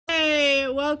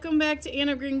Welcome back to Anne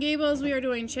of Green Gables. We are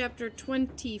doing chapter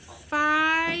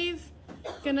 25.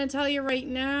 Gonna tell you right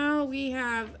now, we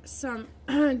have some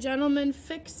gentlemen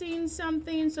fixing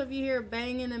something. So if you hear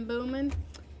banging and booming,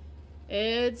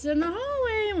 it's in the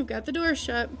hallway. We've got the door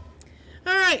shut.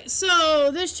 Alright, so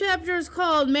this chapter is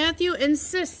called Matthew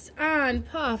Insists on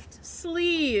Puffed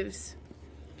Sleeves.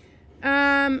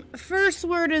 First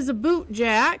word is a boot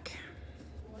jack.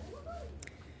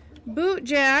 Boot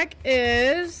jack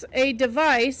is a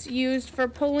device used for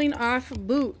pulling off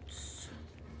boots.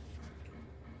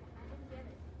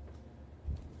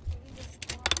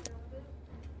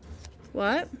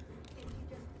 What?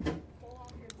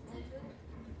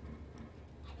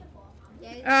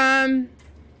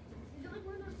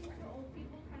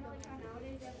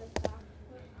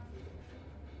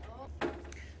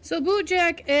 So boot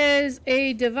jack is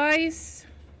a device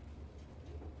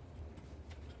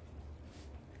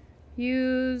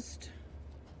used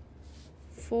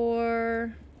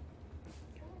for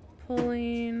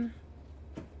pulling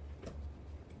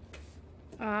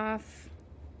off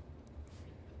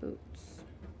boots.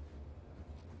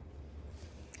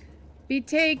 Be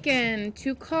taken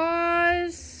to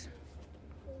cause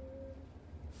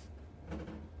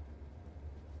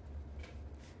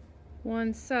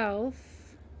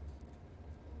oneself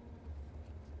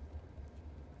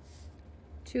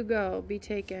to go. Be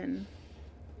taken.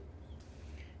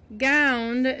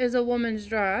 Gowned is a woman's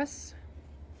dress.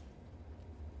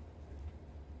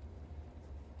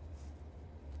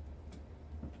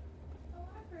 Oh,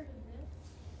 I've heard of this.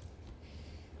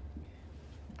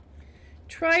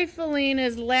 Trifling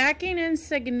is lacking in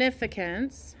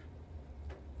significance.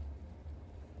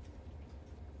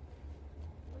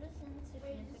 What is insignificant?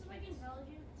 Wait, is this like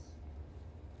intelligence?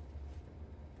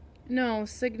 No,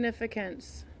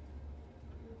 significance.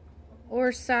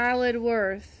 Or solid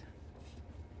worth.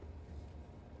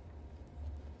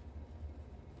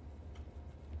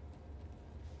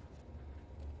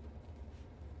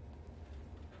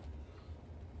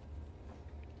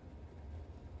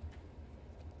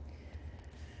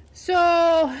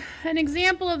 So, an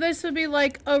example of this would be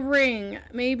like a ring.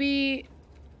 Maybe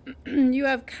you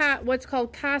have what's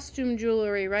called costume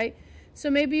jewelry, right? So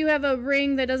maybe you have a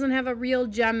ring that doesn't have a real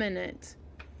gem in it,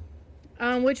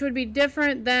 which would be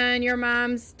different than your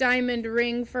mom's diamond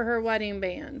ring for her wedding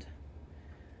band.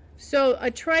 So a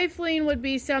trifling would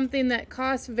be something that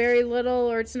costs very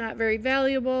little or it's not very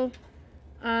valuable.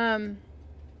 A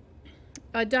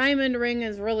diamond ring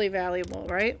is really valuable,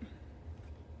 right?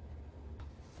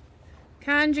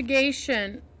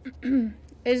 Conjugation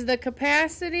is the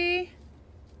capacity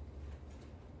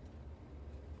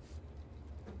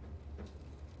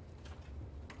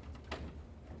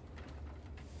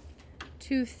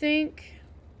to think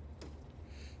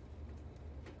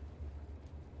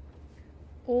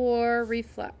or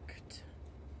reflect.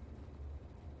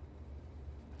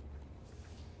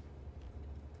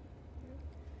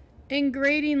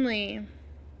 Ingratingly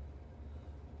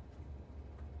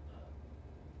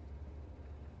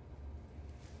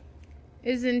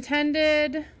is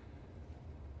intended.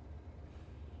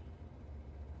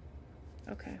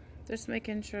 Okay, just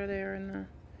making sure they are in the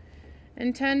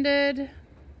intended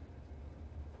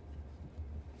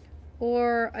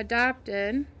or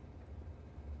adopted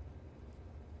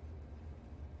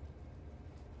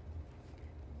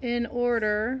in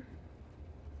order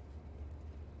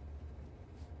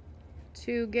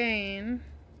to gain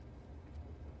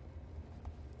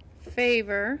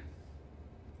favor,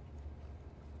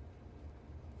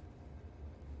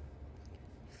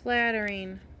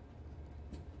 flattering,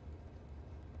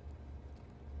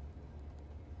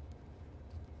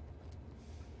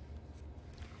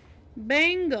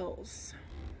 bangles,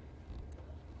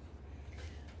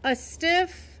 a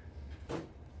stiff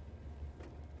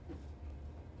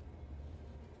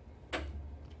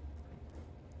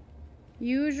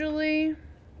usually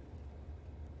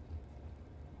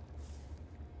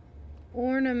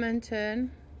ornamental,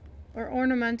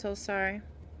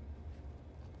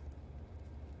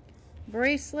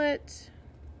 bracelet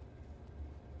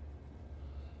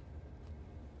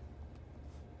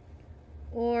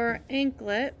or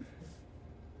anklet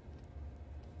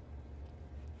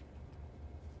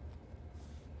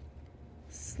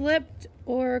slipped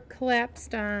or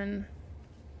collapsed on.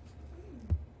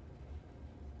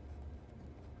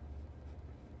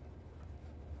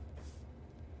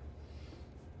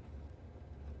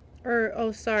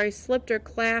 Slipped or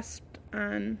clasped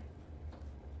on.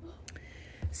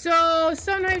 So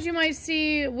sometimes you might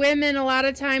see women a lot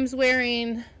of times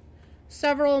wearing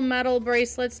several metal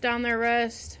bracelets down their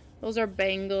wrist. Those are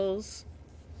bangles.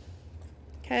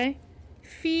 Okay.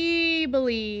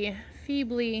 Feebly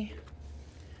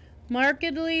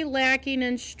Markedly lacking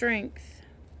in strength.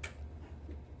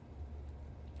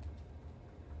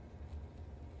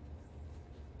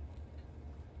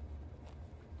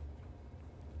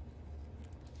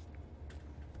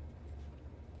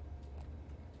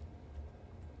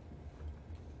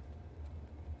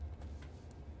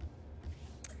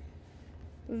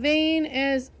 Vain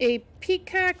as a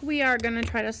peacock. We are going to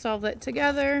try to solve that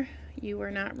together. You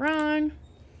were not wrong.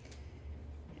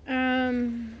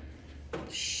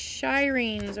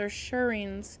 Shirings or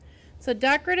shirings. It's a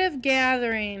decorative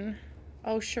gathering.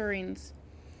 Oh, shirings.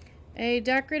 A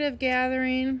decorative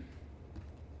gathering.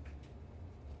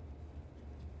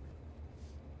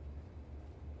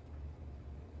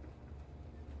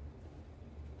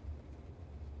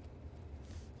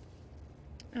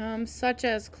 Such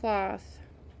as cloth.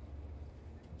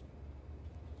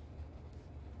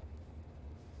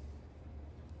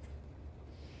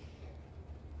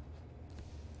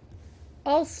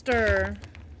 Ulster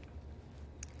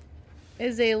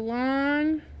is a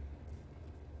long,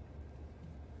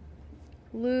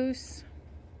 loose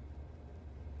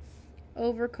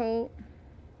overcoat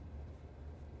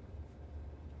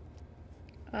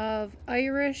of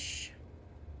Irish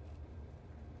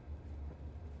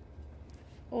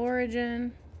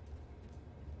origin,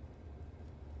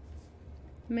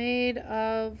 made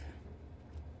of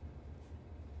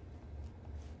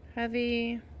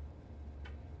heavy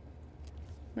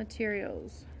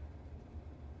materials.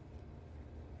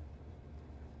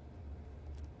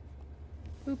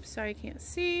 Oops, sorry, I can't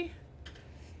see.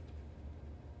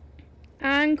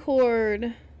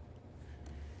 Encored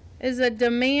is a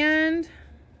demand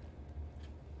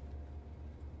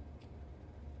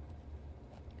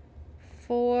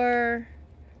for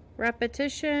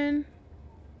repetition,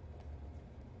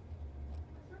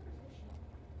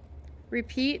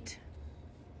 repeat,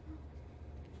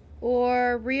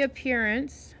 or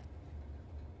reappearance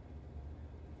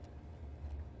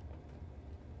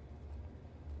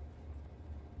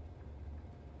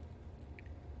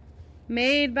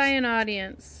made by an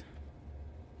audience.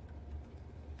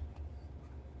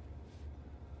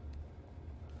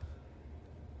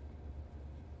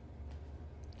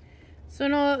 So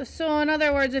in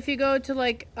other words, if you go to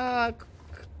like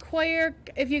choir,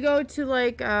 if you go to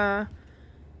like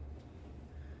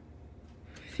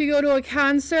if you go to a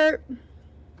concert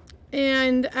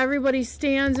and everybody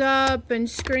stands up and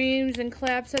screams and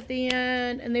claps at the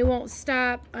end, and they won't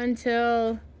stop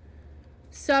until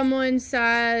someone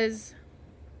says,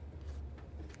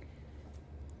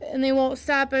 and they won't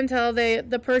stop until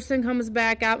the person comes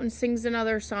back out and sings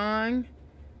another song,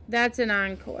 that's an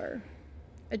encore.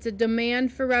 It's a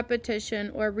demand for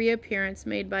repetition or reappearance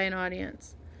made by an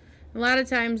audience. A lot of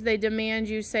times they demand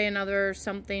you say another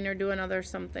something or do another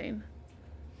something.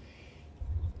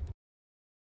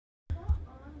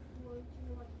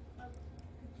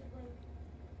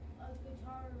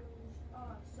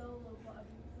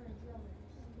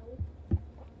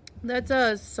 That's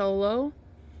a solo.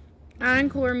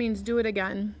 Encore means do it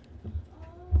again.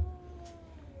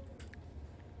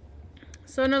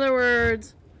 So in other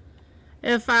words,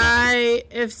 if I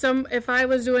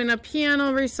was doing a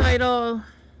piano recital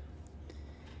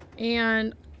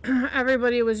and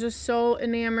everybody was just so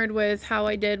enamored with how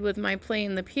I did with my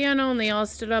playing the piano, and they all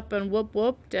stood up and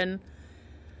whooped and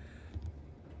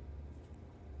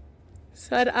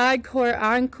said encore,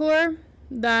 encore,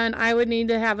 then I would need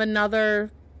to have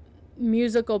another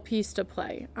musical piece to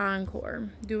play. Encore.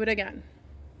 Do it again.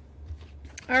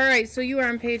 Alright, so you are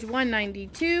on page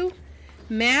 192.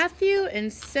 Matthew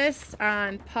insists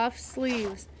on puff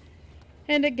sleeves.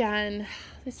 And again,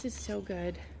 this is so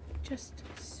good. Just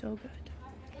so good.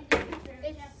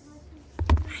 I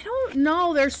don't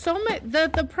know. There's so much.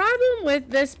 The problem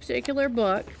with this particular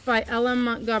book by Ellen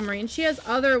Montgomery, and she has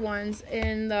other ones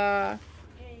in the...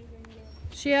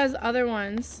 She has other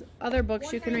ones, other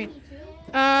books you can read.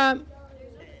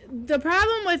 The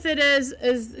problem with it is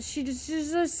she's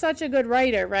just such a good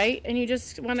writer, right? And you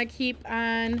just want to keep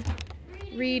on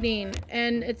reading,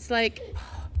 and it's like,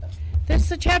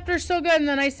 this chapter is so good, and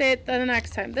then I say it the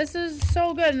next time. This is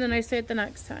so good, and then I say it the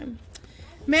next time.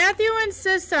 Matthew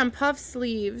insists on puff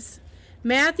sleeves.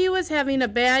 Matthew was having a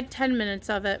bad 10 minutes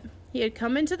of it. He had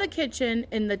come into the kitchen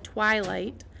in the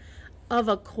twilight of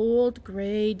a cold,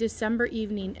 gray December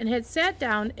evening and had sat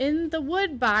down in the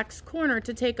wood box corner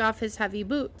to take off his heavy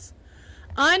boots,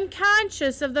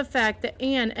 unconscious of the fact that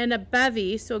Anne and a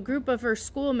bevy, so a group of her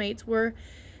schoolmates, were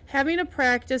having a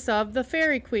practice of the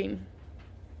Fairy Queen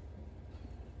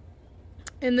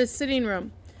in the sitting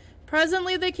room.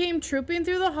 Presently they came trooping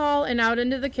through the hall and out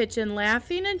into the kitchen,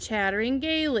 laughing and chattering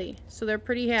gaily, so they're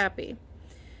pretty happy.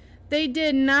 They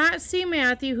did not see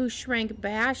Matthew, who shrank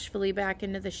bashfully back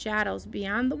into the shadows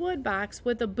beyond the wood box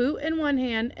with a boot in one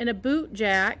hand and a boot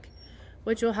jack,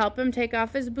 which will help him take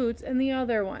off his boots, in the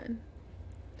other one.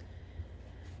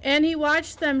 And he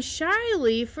watched them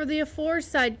shyly for the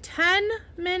aforesaid 10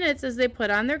 minutes as they put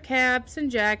on their caps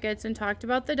and jackets and talked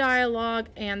about the dialogue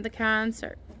and the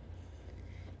concert.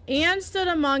 Anne stood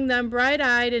among them,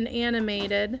 bright-eyed and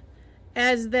animated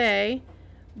as they,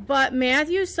 but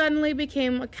Matthew suddenly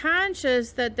became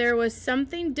conscious that there was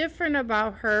something different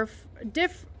about her,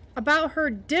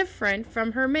 different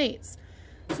from her mates.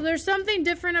 So there's something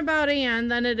different about Anne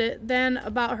than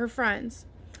about her friends.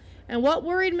 And what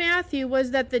worried Matthew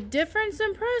was that the difference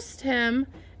impressed him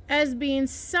as being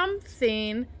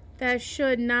something that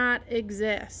should not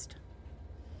exist.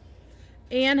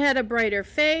 Anne had a brighter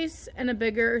face and a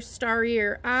bigger,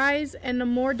 starrier eyes and a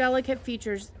more delicate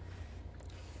features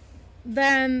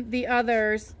than the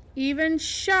others. Even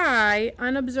shy,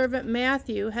 unobservant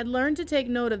Matthew had learned to take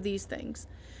note of these things.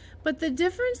 But the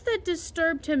difference that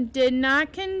disturbed him did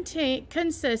not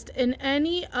consist in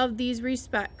any of these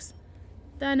respects.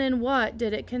 Then in what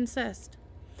did it consist?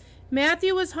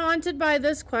 Matthew was haunted by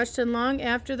this question long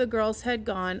after the girls had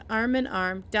gone, arm in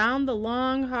arm, down the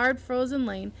long, hard, frozen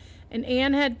lane, and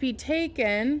Anne had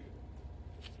betaken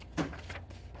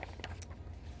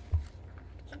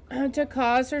to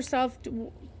cause herself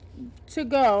to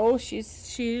go.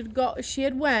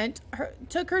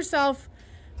 Took herself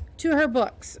to her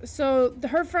books. So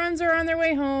her friends are on their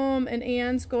way home, and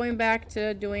Anne's going back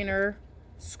to doing her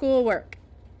schoolwork.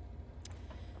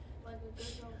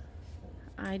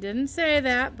 I didn't say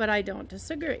that, but I don't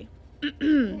disagree.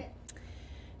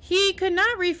 He could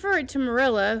not refer it to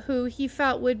Marilla, who he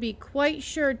felt would be quite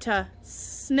sure to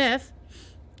sniff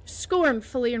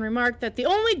scornfully and remarked that the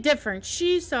only difference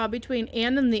she saw between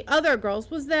Anne and the other girls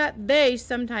was that they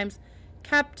sometimes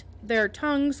kept their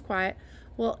tongues quiet,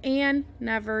 while Anne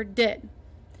never did.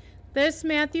 This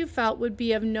Matthew felt would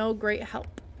be of no great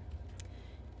help.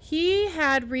 He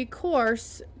had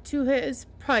recourse to his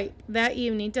pipe that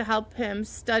evening to help him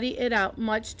study it out,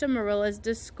 much to Marilla's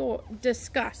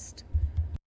disgust.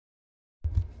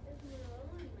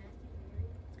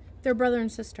 They're brother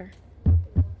and sister.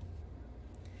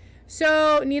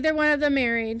 So neither one of them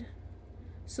married,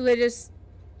 so they just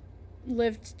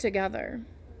lived together.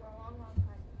 For a long, long time.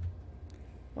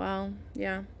 Well,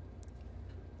 yeah.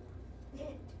 Put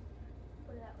it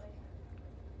that way.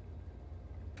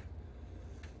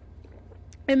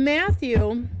 And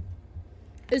Matthew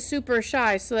is super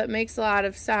shy, so that makes a lot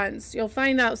of sense. You'll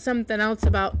find out something else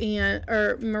about Anne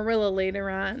or Marilla later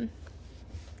on,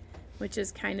 which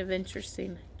is kind of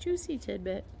interesting. Juicy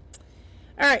tidbit.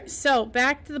 All right, so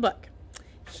back to the book.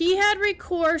 He had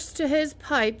recourse to his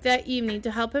pipe that evening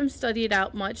to help him study it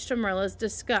out, much to Marilla's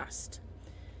disgust.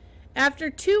 After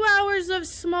 2 hours of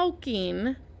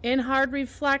smoking and hard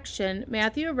reflection,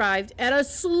 Matthew arrived at a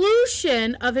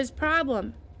solution of his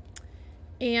problem.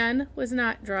 Anne was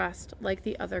not dressed like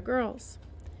the other girls.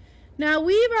 Now,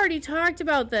 we've already talked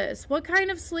about this. What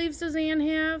kind of sleeves does Anne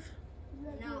have?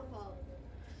 Not puff.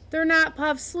 They're not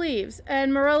puff sleeves.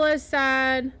 And Marilla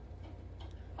said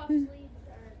Puff sleeves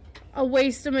are... a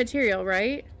waste of material,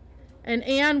 right? And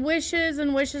Anne wishes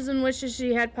and wishes and wishes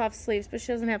she had puff sleeves, but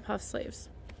she doesn't have puff sleeves.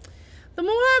 The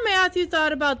more Matthew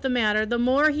thought about the matter, the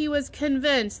more he was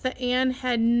convinced that Anne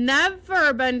had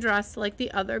never been dressed like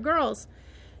the other girls.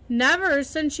 Never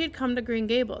since she had come to Green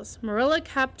Gables. Marilla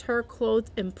kept her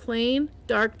clothed in plain,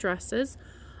 dark dresses,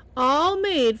 all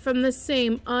made from the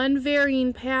same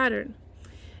unvarying pattern.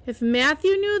 If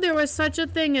Matthew knew there was such a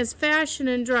thing as fashion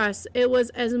in dress, it was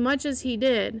as much as he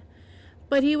did.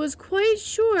 But he was quite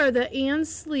sure that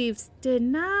Anne's sleeves did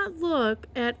not look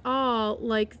at all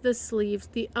like the sleeves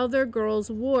the other girls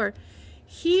wore.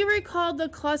 He recalled the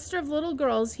cluster of little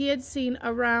girls he had seen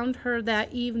around her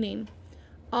that evening,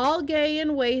 all gay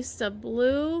in waists of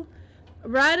blue,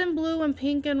 red and blue and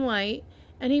pink and white,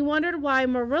 and he wondered why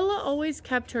Marilla always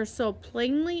kept her so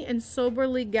plainly and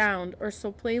soberly gowned, or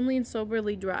so plainly and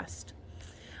soberly dressed.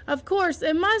 Of course,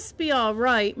 it must be all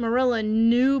right. Marilla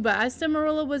knew best, and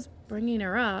Marilla was bringing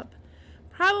her up.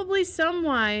 Probably some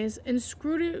wise,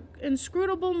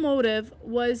 inscrutable motive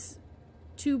was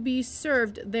to be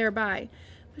served thereby.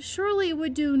 But surely it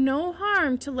would do no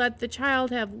harm to let the child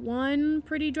have one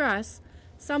pretty dress,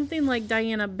 something like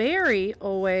Diana Barry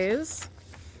always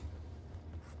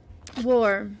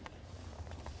wore.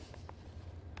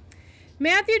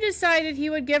 Matthew decided he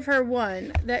would give her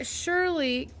one that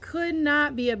surely could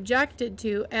not be objected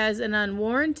to as an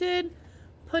unwarranted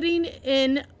putting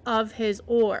in of his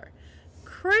oar.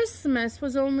 Christmas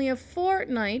was only a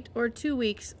fortnight or 2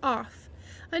 weeks off.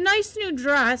 A nice new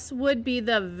dress would be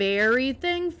the very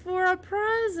thing for a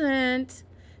present.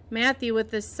 Matthew,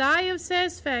 with a sigh of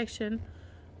satisfaction,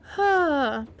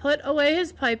 put away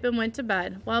his pipe and went to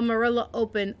bed, while Marilla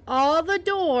opened all the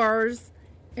doors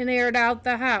and aired out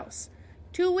the house.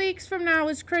 2 weeks from now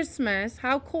is Christmas.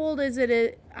 How cold is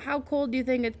it? How cold do you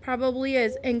think it probably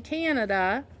is in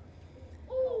Canada?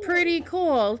 Pretty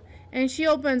cold. And she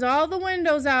opens all the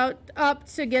windows up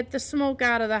to get the smoke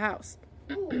out of the house.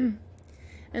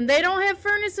 And they don't have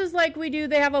furnaces like we do.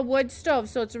 They have a wood stove,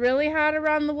 so it's really hot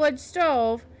around the wood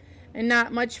stove and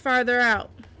not much farther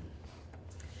out.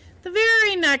 The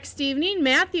very next evening,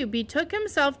 Matthew betook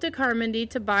himself to Carmody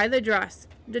to buy the dress,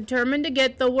 determined to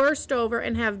get the worst over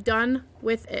and have done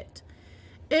with it.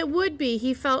 It would be,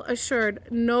 he felt assured,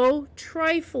 no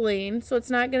trifling, so it's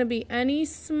not going to be any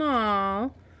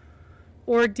small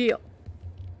ordeal.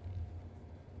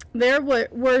 There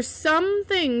were some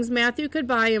things Matthew could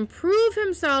buy and prove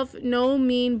himself no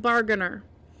mean bargainer.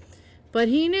 But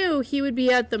he knew he would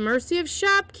be at the mercy of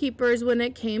shopkeepers when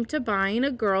it came to buying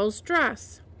a girl's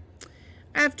dress.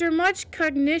 After much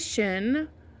cognition,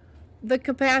 the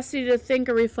capacity to think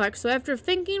or reflect. So after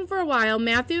thinking for a while,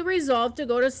 Matthew resolved to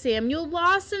go to Samuel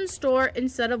Lawson's store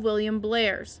instead of William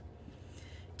Blair's.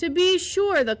 To be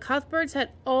sure, the Cuthberts had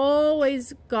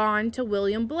always gone to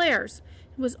William Blair's.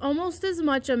 It was almost as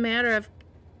much a matter of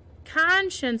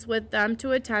conscience with them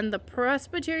to attend the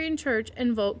Presbyterian church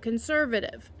and vote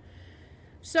conservative.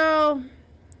 So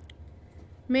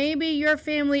maybe your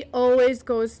family always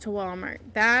goes to Walmart.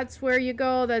 That's where you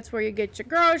go. That's where you get your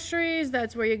groceries.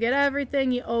 That's where you get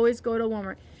everything. You always go to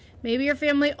Walmart. Maybe your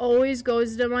family always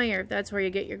goes to Meijer. That's where you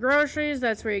get your groceries.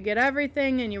 That's where you get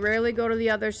everything, and you rarely go to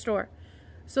the other store.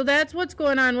 So that's what's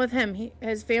going on with him.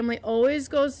 His family always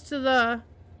goes to the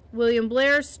William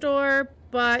Blair store,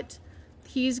 but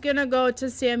he's going to go to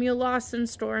Samuel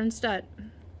Lawson's store instead.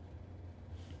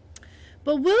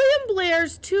 But William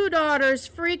Blair's 2 daughters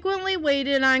frequently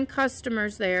waited on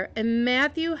customers there, and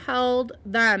Matthew held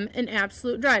them in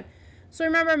absolute dread. So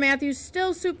remember, Matthew's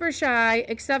still super shy,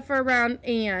 except for around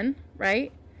Anne,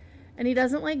 right? And he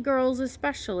doesn't like girls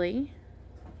especially.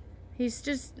 He's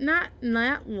just not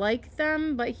like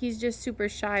them, but he's just super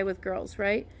shy with girls,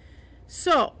 right?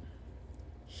 So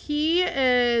he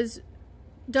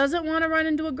doesn't want to run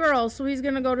into a girl, so he's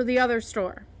going to go to the other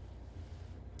store.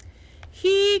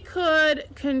 He could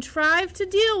contrive to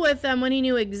deal with them when he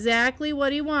knew exactly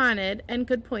what he wanted and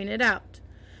could point it out.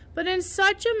 But in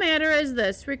such a matter as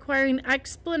this, requiring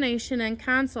explanation and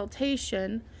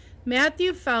consultation,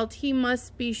 Matthew felt he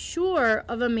must be sure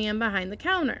of a man behind the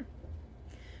counter.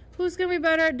 Who's going to be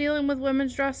better at dealing with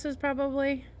women's dresses,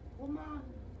 probably?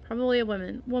 Probably a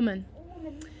woman.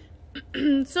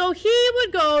 So he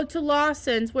would go to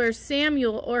Lawson's, where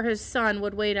Samuel or his son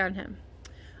would wait on him.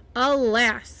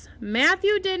 Alas,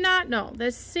 Matthew did not know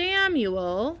that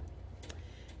Samuel,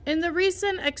 in the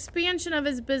recent expansion of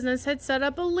his business, had set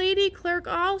up a lady clerk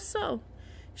also.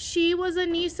 She was a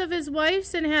niece of his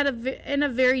wife's and a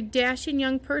very dashing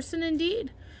young person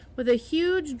indeed, with a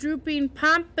huge drooping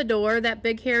pompadour, that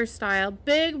big hairstyle,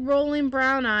 big rolling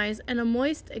brown eyes, and a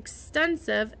moist,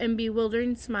 extensive, and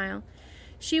bewildering smile.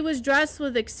 She was dressed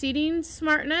with exceeding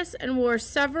smartness and wore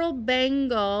several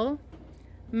metal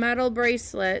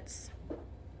bracelets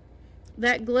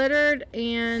that glittered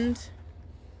and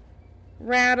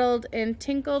rattled and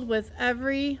tinkled with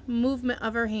every movement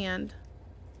of her hand.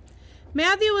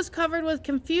 Matthew was covered with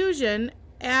confusion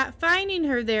at finding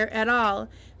her there at all,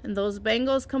 and those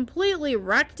bangles completely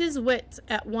wrecked his wits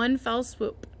at one fell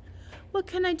swoop. "What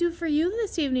can I do for you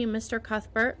this evening, Mr.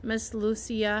 Cuthbert?" Miss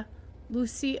Lucia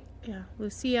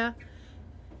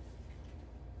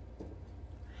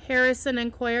Harrison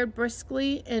inquired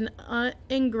briskly and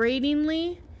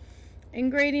ingratiatingly,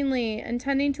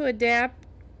 intended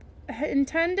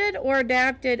or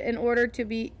adapted in order to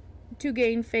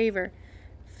gain favor.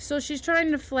 So she's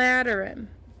trying to flatter him.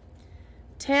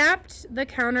 Tapped the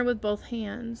counter with both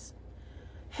hands.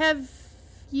 Have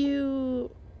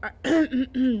you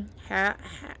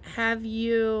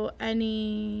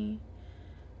any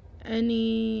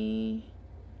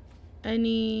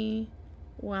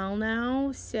well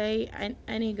now, say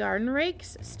any garden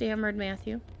rakes? Stammered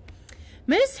Matthew.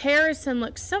 Miss Harrison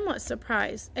looked somewhat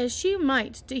surprised, as she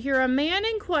might, to hear a man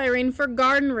inquiring for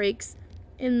garden rakes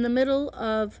in the middle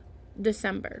of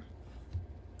December.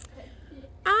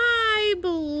 "I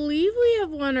believe we have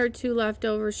 1 or 2 left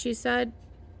over," she said,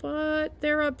 "but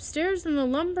they're upstairs in the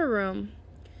lumber room.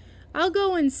 I'll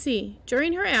go and see."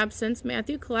 During her absence,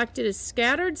 Matthew collected his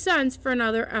scattered sense for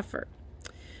another effort.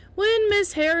 When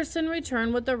Miss Harrison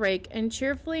returned with the rake and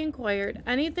cheerfully inquired,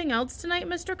 "Anything else tonight,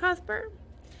 Mr. Cuthbert?"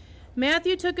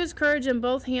 Matthew took his courage in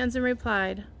both hands and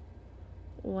replied,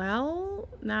 "Well,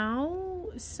 now,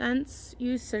 since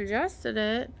you suggested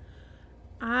it,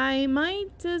 I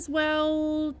might as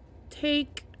well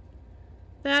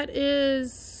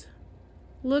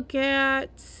look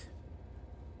at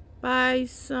buy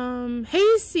some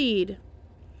hayseed."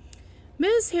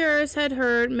 Miss Harris had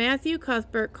heard Matthew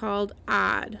Cuthbert called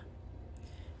odd.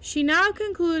 She now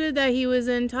concluded that he was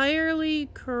entirely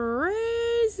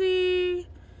crazy.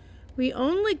 "We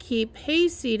only keep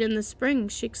hayseed in the spring,"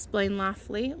 she explained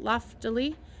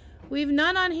loftily. "We've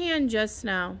none on hand just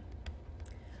now."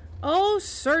 "Oh,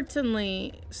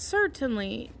 certainly.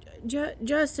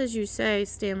 Just as you say,"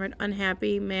 stammered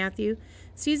unhappy Matthew,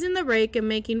 seizing the rake and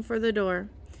making for the door.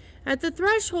 At the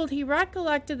threshold, he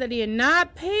recollected that he had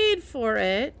not paid for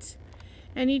it,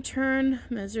 and he turned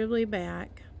miserably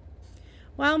back.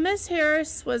 While Miss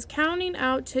Harris was counting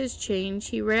out his change,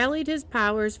 he rallied his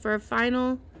powers for a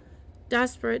final,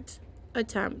 desperate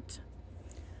attempt.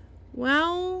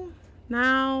 "Well,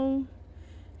 now,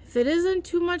 if it isn't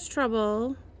too much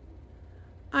trouble,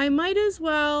 I might as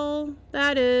well,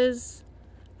 that is,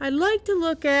 I'd like to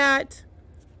look at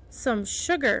some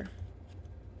sugar."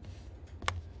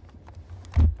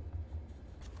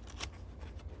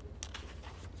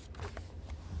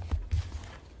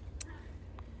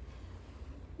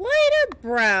 "White or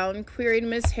brown?" queried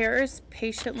Miss Harris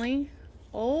patiently.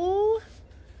 "Oh,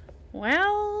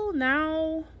 well,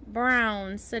 now,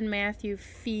 brown," said Matthew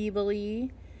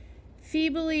feebly.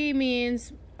 Feebly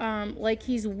means like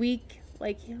he's weak,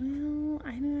 like, well,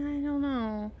 I don't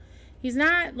know. He's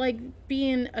not like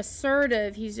being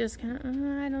assertive. He's just kind of,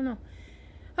 I don't know.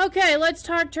 Okay, let's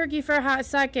talk turkey for a hot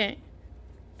second.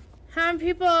 How many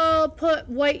people put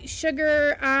white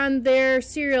sugar on their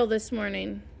cereal this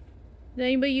morning? Did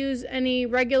anybody use any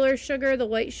regular sugar, the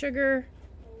white sugar?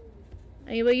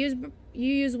 Anybody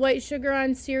use white sugar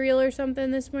on cereal or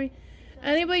something this morning?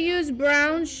 Anybody use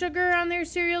brown sugar on their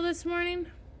cereal this morning?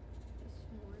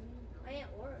 I didn't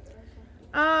order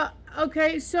it.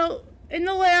 Okay, so in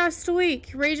the last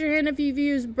week, raise your hand if you've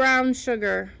used brown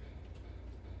sugar.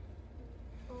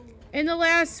 In the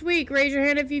last week, raise your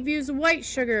hand if you've used white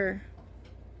sugar.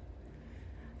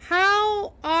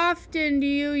 How often do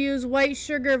you use white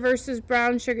sugar versus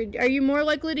brown sugar? Are you more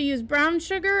likely to use brown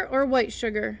sugar or white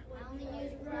sugar? I only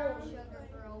use brown sugar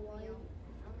for oatmeal.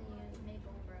 I only use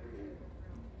maple brown sugar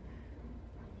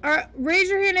for Raise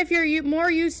your hand if you're more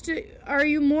used to. Are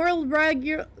you more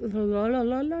regular?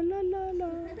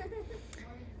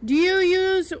 Do you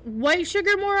use white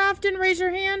sugar more often? Raise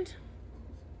your hand.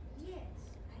 Yes,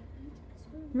 I eat a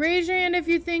spoon. Raise your hand if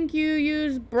you think you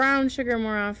use brown sugar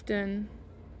more often.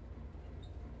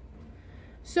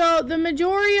 So the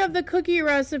majority of the cookie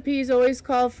recipes always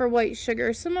call for white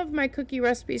sugar. Some of my cookie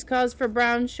recipes calls for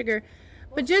brown sugar,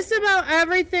 but just about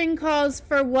everything calls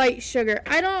for white sugar.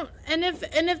 And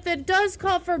if it does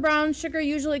call for brown sugar,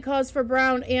 usually calls for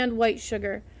brown and white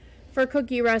sugar for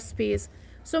cookie recipes.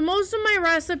 So most of my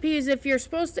recipes, if you're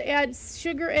supposed to add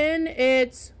sugar in,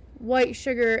 it's white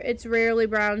sugar. It's rarely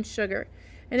brown sugar.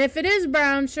 And if it is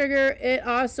brown sugar, it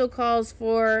also calls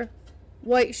for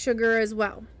white sugar as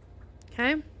well.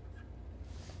 Okay?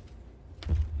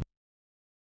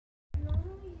 Normally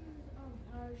use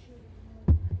powdered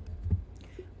sugar.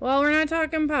 Well, we're not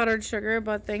talking powdered sugar,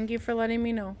 but thank you for letting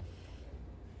me know.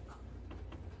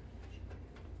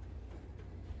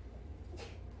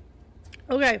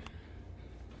 Okay.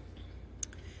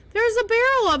 "There's a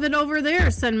barrel of it over there,"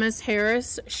 said Miss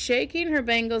Harris, shaking her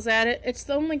bangles at it. "It's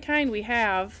the only kind we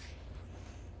have."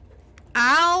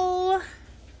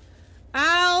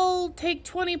 I'll take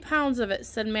 20 pounds of it,"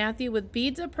 said Matthew, with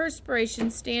beads of perspiration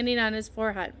standing on his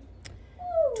forehead.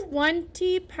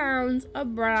 20 pounds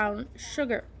of brown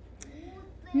sugar.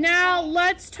 Now,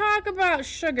 let's talk about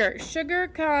sugar. Sugar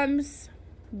comes,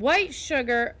 white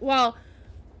sugar. Well,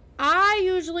 I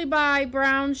usually buy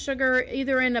brown sugar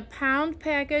either in a pound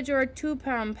package or a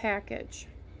 2-pound package.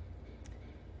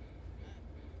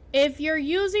 If you're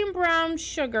using brown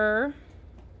sugar,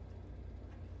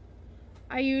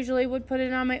 I usually would put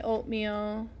it on my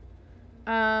oatmeal.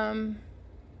 I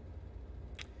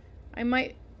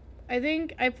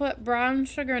think I put brown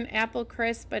sugar in Apple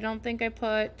Crisp. I don't think I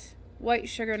put white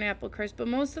sugar in Apple Crisp, but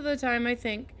most of the time I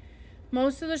think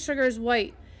most of the sugar is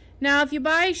white. Now, if you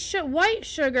buy white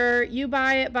sugar, you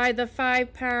buy it by the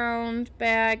 5-pound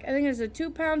bag. I think it's a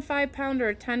 2-pound, 5-pound, or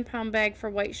a 10-pound bag for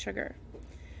white sugar.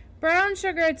 Brown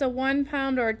sugar, it's a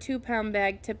 1-pound or a 2-pound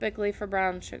bag typically for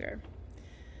brown sugar.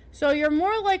 So you're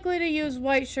more likely to use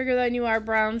white sugar than you are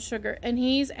brown sugar. And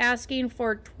he's asking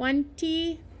for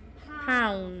 20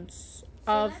 pounds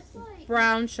of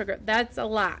brown sugar. That's a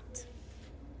lot.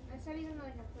 That's said he's in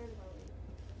like a third of a week.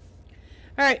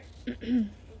 All right.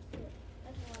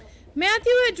 That's a lot.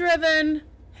 Matthew had driven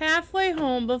halfway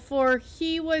home before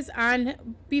he was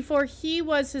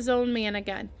his own man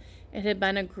again. It had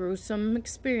been a gruesome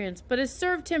experience, but it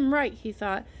served him right, he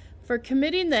thought, for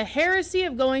committing the heresy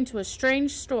of going to a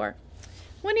strange store.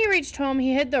 When he reached home,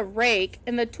 he hid the rake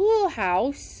in the tool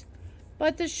house,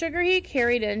 but the sugar he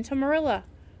carried in to Marilla.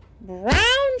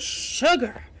 "Brown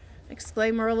sugar!"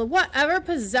 exclaimed Marilla. "Whatever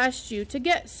possessed you to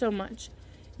get so much?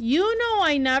 You know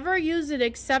I never use it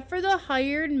except for the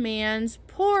hired man's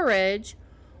porridge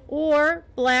or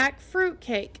black fruit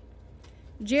cake.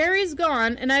 Jerry's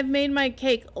gone, and I've made my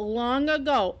cake long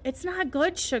ago. It's not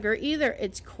good sugar either.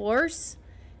 It's coarse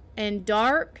and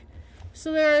dark.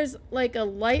 So there's like a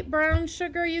light brown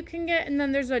sugar you can get, and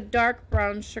then there's a dark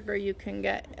brown sugar you can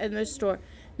get in the store.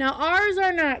 Now ours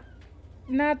are not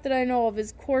that I know of,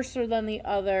 is coarser than the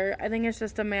other. I think it's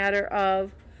just a matter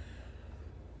of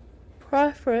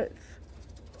preference."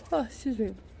 Oh, excuse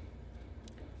me.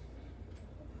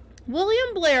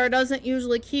 "William Blair doesn't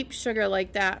usually keep sugar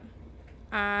like that.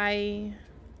 I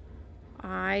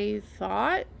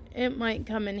thought it might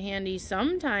come in handy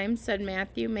sometime," said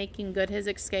Matthew, making good his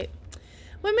escape.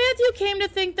 When Matthew came to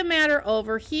think the matter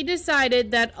over, he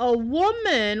decided that a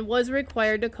woman was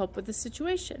required to cope with the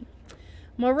situation.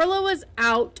 Marilla was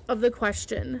out of the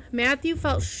question. Matthew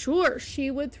felt sure she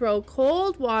would throw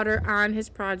cold water on his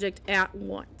project at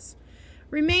once.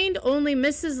 Remained only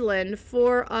Mrs. Lynde,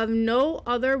 for of no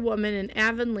other woman in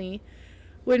Avonlea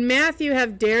would Matthew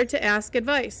have dared to ask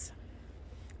advice.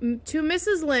 To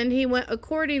Mrs. Lynde he went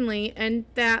accordingly, and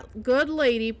that good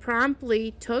lady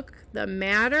promptly took the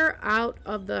matter out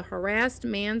of the harassed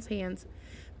man's hands.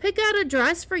 "Pick out a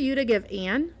dress for you to give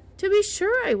Anne?" "To be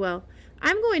sure I will.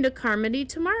 I'm going to Carmody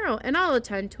tomorrow, and I'll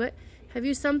attend to it. Have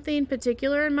you something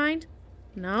particular in mind?"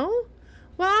 "No?"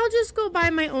 "Well, I'll just go by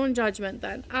my own judgment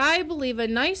then. I believe a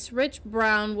nice rich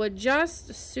brown would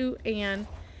just suit Anne.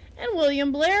 And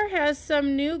William Blair has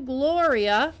some new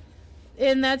Gloria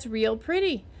in that's real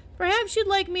pretty. Perhaps you'd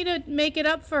like me to make it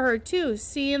up for her too,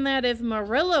 seeing that if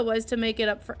Marilla was to make it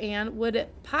up for Anne, Anne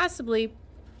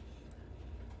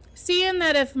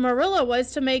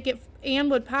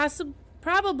would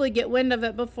probably get wind of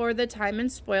it before the time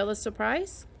and spoil the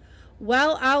surprise."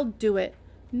 "Well, I'll do it."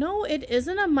 "No, it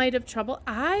isn't a mite of trouble.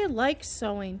 I like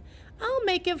sewing. I'll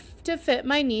make it to fit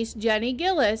my niece Jenny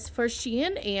Gillis, for she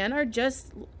and Anne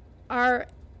are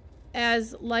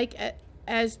as like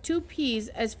as two peas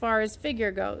as far as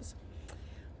figure goes."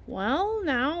 "Well,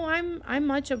 now I'm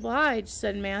much obliged,"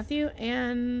 said Matthew,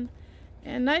 and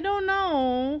I don't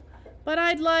know, but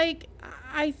I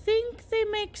think they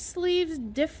make sleeves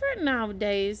different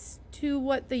nowadays to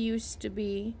what they used to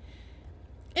be.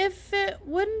 If it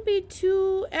wouldn't be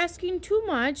asking too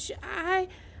much, I'd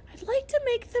like to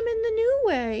make them in the new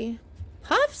way."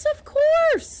 "Puffs, of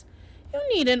course. You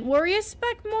needn't worry a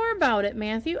speck more about it,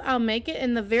 Matthew. I'll make it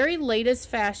in the very latest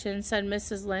fashion," said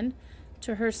Mrs. Lynde.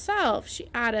 To herself, she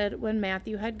added when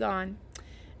Matthew had gone,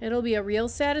 "It'll be a real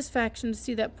satisfaction to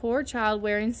see that poor child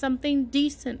wearing something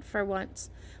decent for once.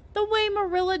 The way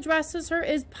Marilla dresses her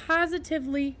is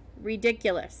positively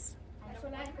ridiculous." That's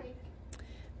what I think.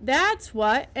 "That's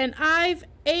what, and I've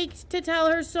ached to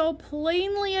tell her so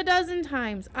plainly a dozen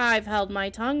times. I've held my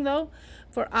tongue, though,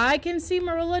 for I can see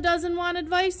Marilla doesn't want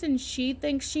advice, and she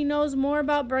thinks she knows more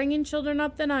about bringing children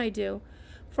up than I do.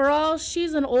 For all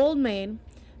she's an old maid.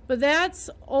 But that's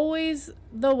always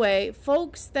the way.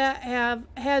 Folks that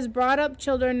has brought up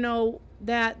children know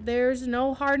that there's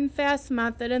no hard and fast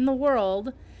method in the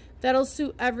world that'll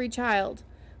suit every child.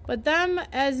 But them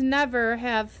as never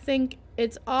have think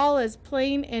it's all as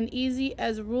plain and easy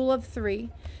as rule of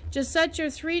 3. Just set your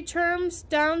 3 terms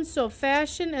down so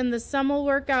fashion and the sum'll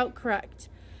work out correct.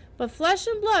 But flesh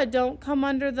and blood don't come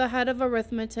under the head of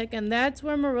arithmetic, and that's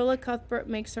where Marilla Cuthbert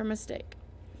makes her mistake.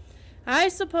 I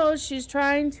suppose she's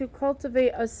trying to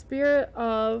cultivate a spirit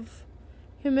of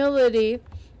humility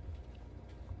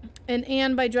in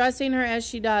Anne by dressing her as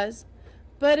she does.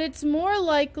 But it's more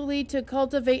likely to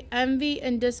cultivate envy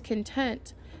and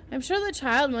discontent. I'm sure the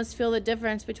child must feel the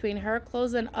difference between her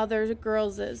clothes and other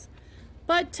girls'.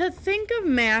 But to think of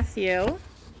Matthew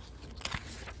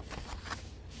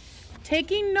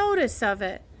taking notice of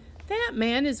it. That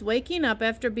man is waking up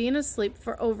after being asleep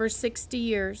for over 60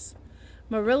 years.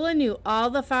 Marilla knew all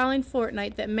the following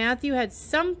fortnight that Matthew had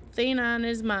something on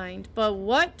his mind, but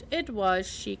what it was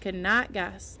she could not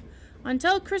guess.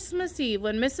 Until Christmas Eve,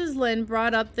 when Mrs. Lynde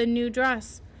brought up the new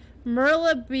dress.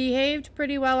 Marilla behaved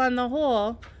pretty well on the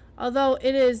whole, although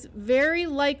it is very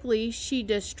likely she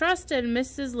distrusted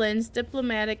Mrs. Lynde's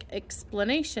diplomatic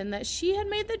explanation that she had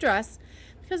made the dress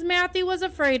because Matthew was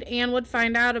afraid Anne would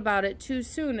find out about it too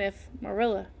soon if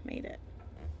Marilla made it.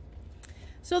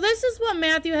 So this is what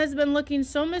Matthew has been looking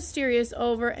so mysterious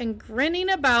over and grinning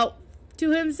about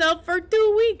to himself for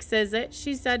 2 weeks, is it?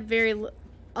 She said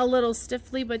a little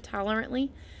stiffly but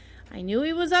tolerantly. I knew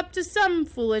he was up to some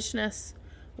foolishness.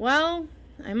 Well,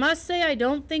 I must say I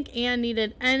don't think Anne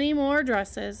needed any more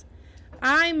dresses.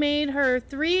 I made her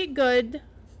 3 good,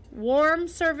 warm,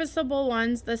 serviceable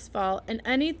ones this fall, and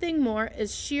anything more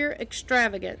is sheer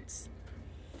extravagance.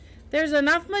 There's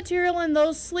enough material in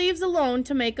those sleeves alone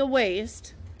to make a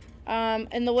waist.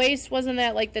 And the waist, wasn't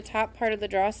that like the top part of the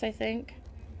dress, I think?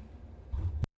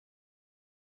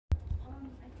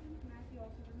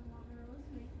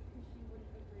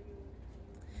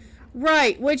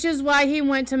 Right, which is why he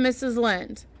went to Mrs.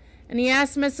 Lynde. And he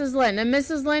asked Mrs. Lynde. And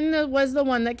Mrs. Lynde was the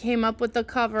one that came up with the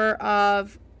cover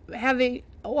of having,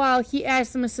 well, he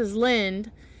asked Mrs.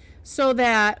 Lynde so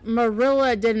that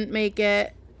Marilla didn't make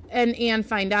it and Anne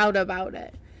find out about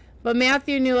it. But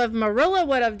Matthew knew if Marilla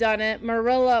would have done it,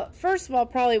 Marilla, first of all,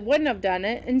 probably wouldn't have done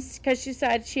it because she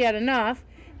said she had enough.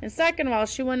 And second of all,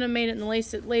 she wouldn't have made it in the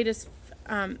latest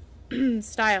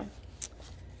style.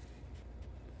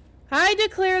 I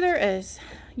declare there is.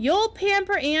 You'll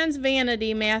pamper Anne's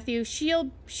vanity, Matthew.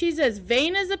 She's as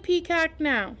vain as a peacock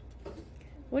now.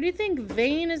 What do you think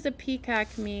vain as a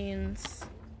peacock means?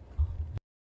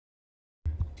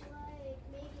 Like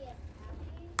maybe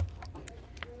happy.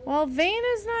 Well, vain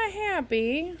is not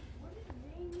happy. What does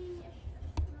vain mean?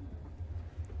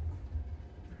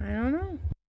 I don't know.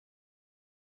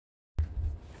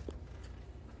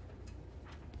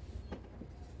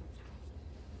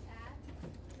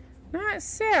 Not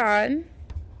sad.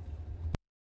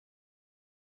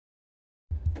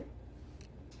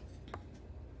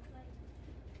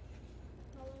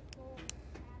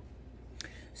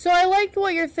 So I like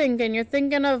what you're thinking. You're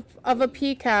thinking of a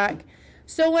peacock.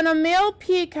 So when a male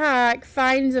peacock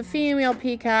finds a female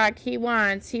peacock he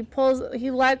wants, he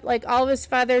let like all of his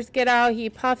feathers get out,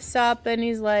 he puffs up and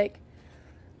he's like,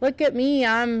 look at me,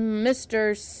 I'm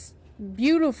Mr.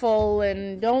 Beautiful,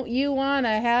 and don't you want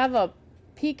to have a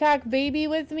peacock baby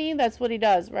with me? That's what he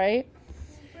does, right?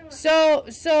 So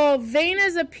vain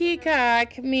as a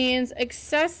peacock means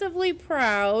excessively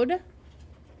proud.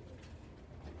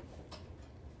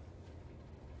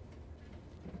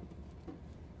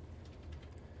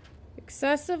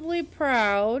 Excessively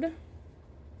proud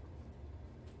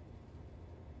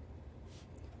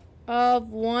of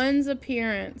one's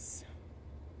appearance.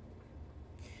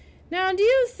 Now, do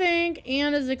you think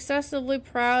Anne is excessively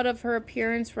proud of her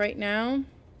appearance right now?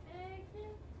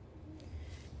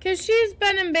 Because she's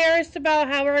been embarrassed about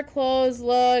how her clothes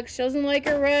look. She doesn't like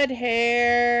her red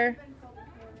hair.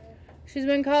 She's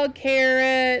been called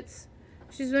carrots.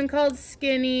 She's been called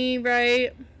skinny,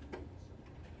 right?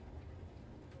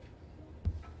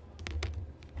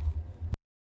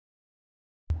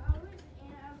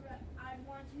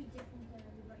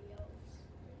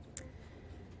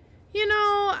 You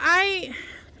know,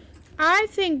 I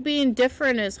think being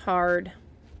different is hard.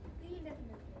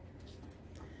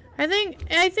 I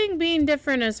think being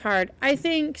different is hard. I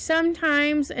think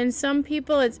sometimes in some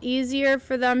people it's easier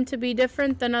for them to be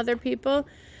different than other people,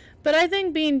 but I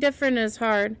think being different is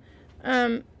hard.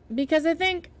 Because I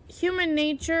think human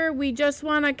nature, we just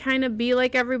want to kind of be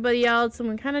like everybody else, and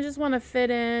we kind of just want to fit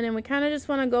in, and we kind of just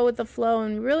want to go with the flow,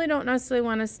 and we really don't necessarily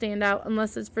want to stand out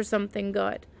unless it's for something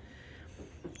good.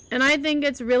 And I think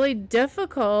it's really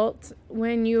difficult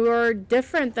when you're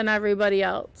different than everybody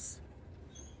else.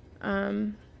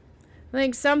 I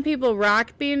think some people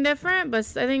rock being different, but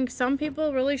I think some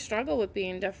people really struggle with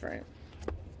being different.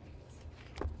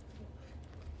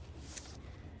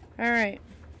 All right.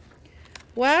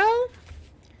 Well,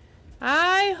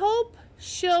 I hope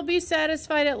she'll be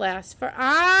satisfied at last, for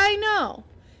I know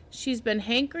she's been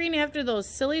hankering after those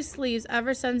silly sleeves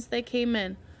ever since they came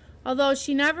in. Although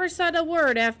she never said a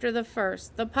word after the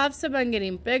first. The puffs have been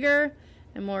getting bigger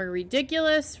and more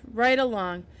ridiculous right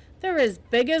along. They're as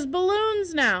big as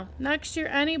balloons now. Next year,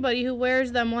 anybody who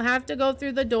wears them will have to go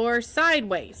through the door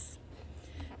sideways.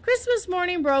 Christmas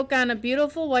morning broke on a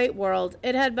beautiful white world.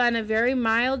 It had been a very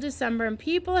mild December, and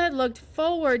people had looked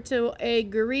forward to a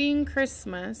green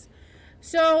Christmas.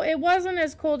 So it wasn't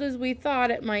as cold as we thought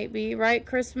it might be, right?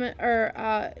 Christmas,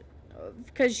 or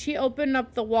because she opened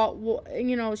up the wall,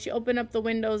 she opened up the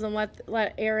windows and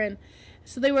let air in.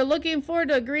 So they were looking forward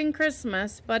to a green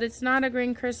Christmas, but it's not a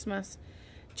green Christmas.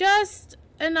 Just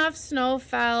enough snow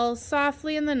fell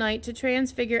softly in the night to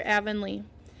transfigure Avonlea.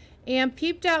 Anne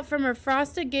peeped out from her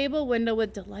frosted gable window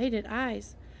with delighted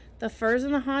eyes. The firs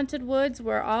in the haunted woods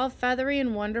were all feathery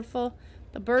and wonderful.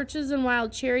 The birches and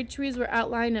wild cherry trees were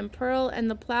outlined in pearl, and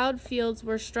the plowed fields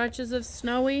were stretches of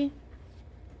snowy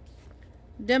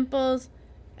dimples,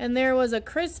 and there was a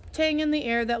crisp tang in the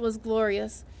air that was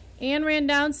glorious. Anne ran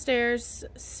downstairs,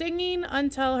 singing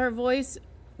until her voice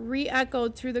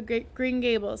re-echoed through the Green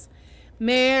Gables.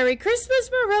 Merry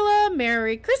Christmas, Marilla!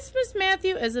 Merry Christmas,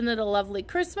 Matthew! Isn't it a lovely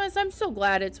Christmas? I'm so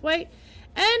glad it's white.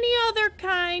 Any other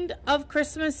kind of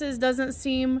Christmases doesn't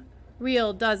seem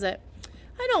real, does it?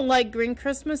 I don't like green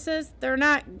Christmases. They're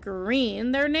not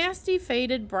green. They're nasty,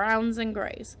 faded browns and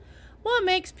grays. What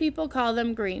makes people call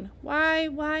them green? Why,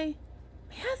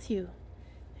 Matthew,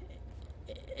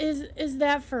 is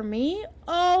that for me?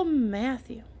 Oh,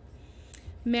 Matthew.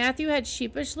 Matthew had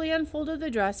sheepishly unfolded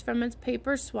the dress from its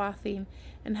paper swathing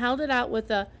and held it out with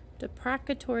a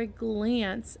deprecatory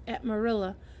glance at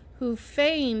Marilla, who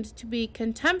feigned to be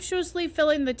contemptuously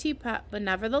filling the teapot, but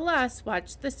nevertheless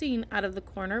watched the scene out of the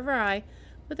corner of her eye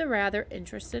with a rather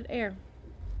interested air.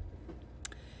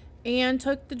 Anne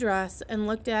took the dress and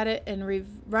looked at it in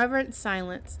reverent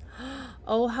silence.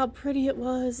 Oh, how pretty it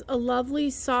was! A lovely,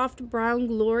 soft brown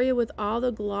gloria with all the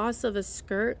gloss of a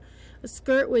skirt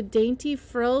with dainty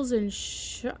frills and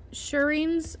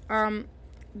shirrings.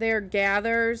 They're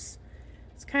gathers.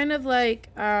 It's kind of like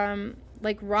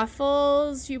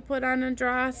ruffles you put on a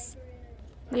dress.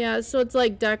 Yeah, so it's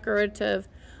like decorative.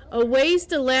 A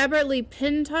waist elaborately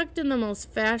pin-tucked in the most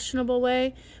fashionable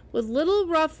way, with little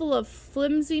ruffle of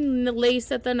flimsy lace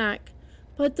at the neck.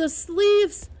 But the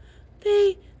sleeves,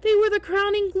 they were the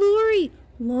crowning glory.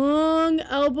 Long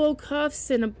elbow cuffs,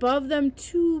 and above them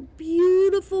 2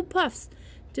 beautiful puffs,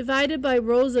 divided by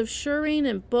rows of shirring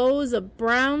and bows of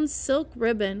brown silk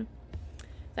ribbon.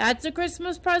 That's a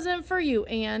Christmas present for you,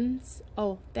 Anne.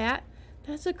 Oh,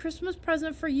 that's a Christmas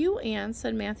present for you, Anne,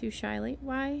 said Matthew shyly.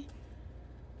 Why,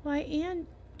 Anne,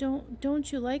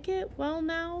 don't you like it? Well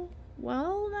now?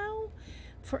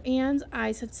 For Anne's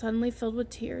eyes had suddenly filled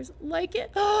with tears. Like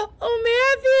it? Oh,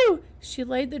 Matthew! She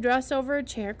laid the dress over a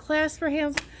chair, clasped her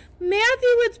hands. Matthew,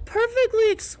 it's perfectly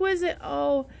exquisite.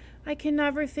 Oh, I can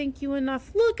never thank you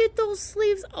enough. Look at those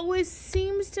sleeves. Oh, it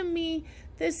seems to me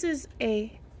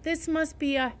this must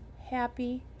be a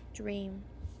happy dream.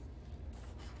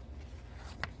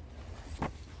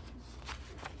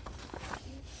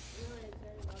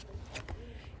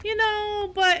 You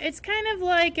know, but it's kind of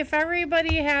like if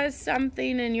everybody has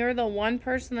something and you're the one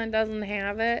person that doesn't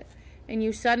have it and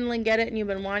you suddenly get it and you've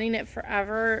been wanting it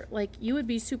forever, like you would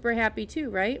be super happy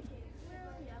too, right?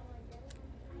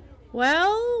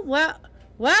 Well, let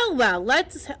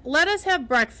us have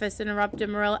breakfast, interrupted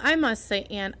Marilla. I must say,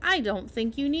 Anne, I don't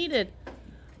think you needed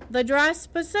the dress,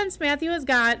 but since Matthew has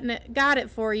got it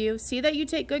for you, see that you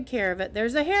take good care of it.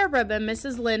 There's a hair ribbon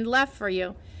Mrs. Lynde left for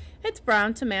you. It's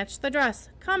brown to match the dress.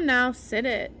 Come now, sit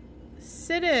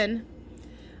in.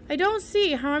 I don't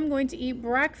see how I'm going to eat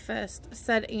breakfast,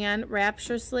 said Anne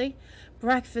rapturously.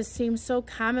 Breakfast seems so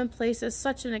commonplace at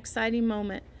such an exciting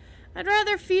moment. I'd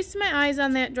rather feast my eyes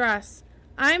on that dress.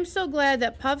 I'm so glad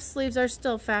that puff sleeves are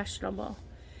still fashionable.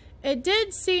 It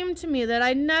did seem to me that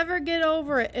I'd never get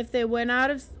over it if they went out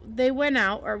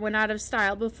of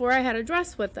style before I had a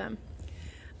dress with them.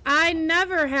 I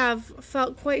never have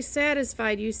felt quite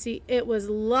satisfied, you see. It was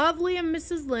lovely of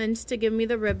Mrs. Lynde to give me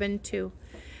the ribbon, too.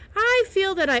 I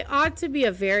feel that I ought to be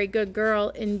a very good girl.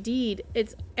 Indeed,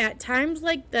 it's at times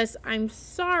like this I'm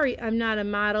sorry I'm not a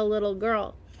model little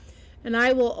girl, and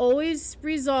I will always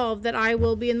resolve that I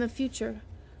will be in the future.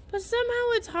 But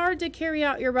somehow it's hard to carry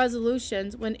out your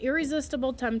resolutions when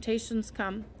irresistible temptations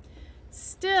come.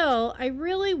 Still, I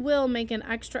really will make an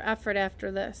extra effort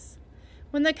after this.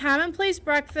 When the commonplace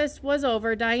breakfast was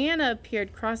over, Diana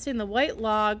appeared crossing the white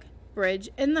log bridge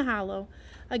in the hollow,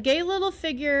 a gay little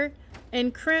figure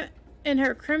in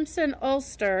her crimson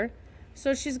ulster.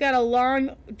 So she's got a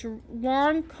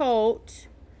long coat,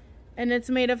 and it's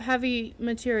made of heavy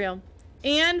material.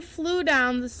 Anne flew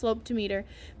down the slope to meet her.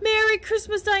 Merry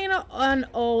Christmas, Diana! And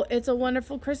oh, it's a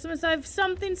wonderful Christmas. I've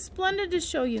something splendid to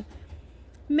show you.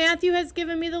 Matthew has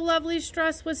given me the loveliest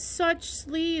dress with such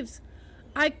sleeves.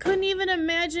 I couldn't even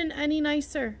imagine any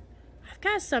nicer. I've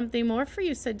got something more for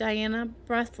you, said Diana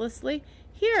breathlessly.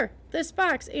 Here, this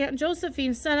box. Aunt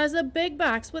Josephine sent us a big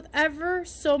box with ever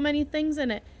so many things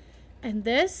in it. And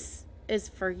this is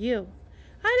for you.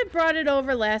 I'd have brought it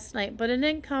over last night, but it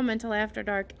didn't come until after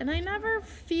dark, and I never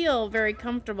feel very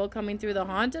comfortable coming through the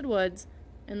haunted woods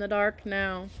in the dark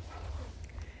now.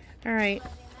 All right.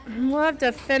 We'll have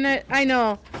to finish. I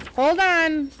know. Hold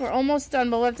on. We're almost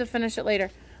done, but we'll have to finish it later.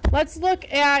 Let's look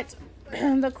at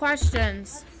the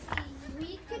questions.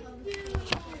 We could do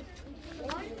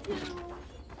 1, 2,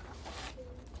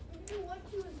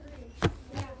 and 3.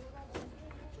 Yeah.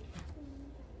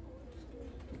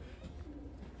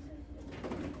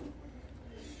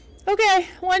 Okay,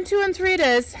 1, 2, and 3 it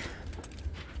is.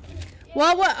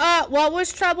 What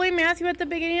was troubling Matthew at the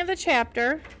beginning of the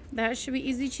chapter? That should be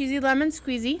easy cheesy lemon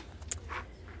squeezy.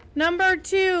 Number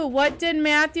 2, what did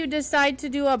Matthew decide to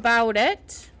do about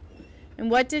it?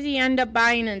 And what did he end up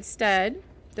buying instead?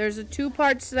 There's 2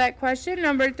 parts to that question.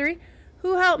 Number 3,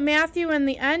 who helped Matthew in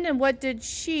the end, and what did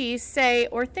she say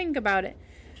or think about it?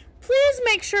 Please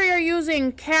make sure you're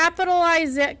using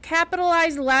capitalized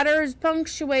letters,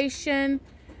 punctuation,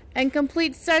 and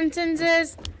complete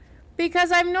sentences, because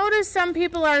I've noticed some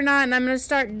people are not, and I'm going to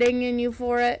start dinging you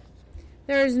for it.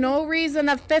 There is no reason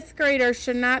a 5th grader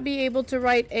should not be able to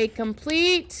write a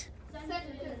complete.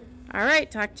 All right,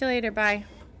 talk to you later. Bye.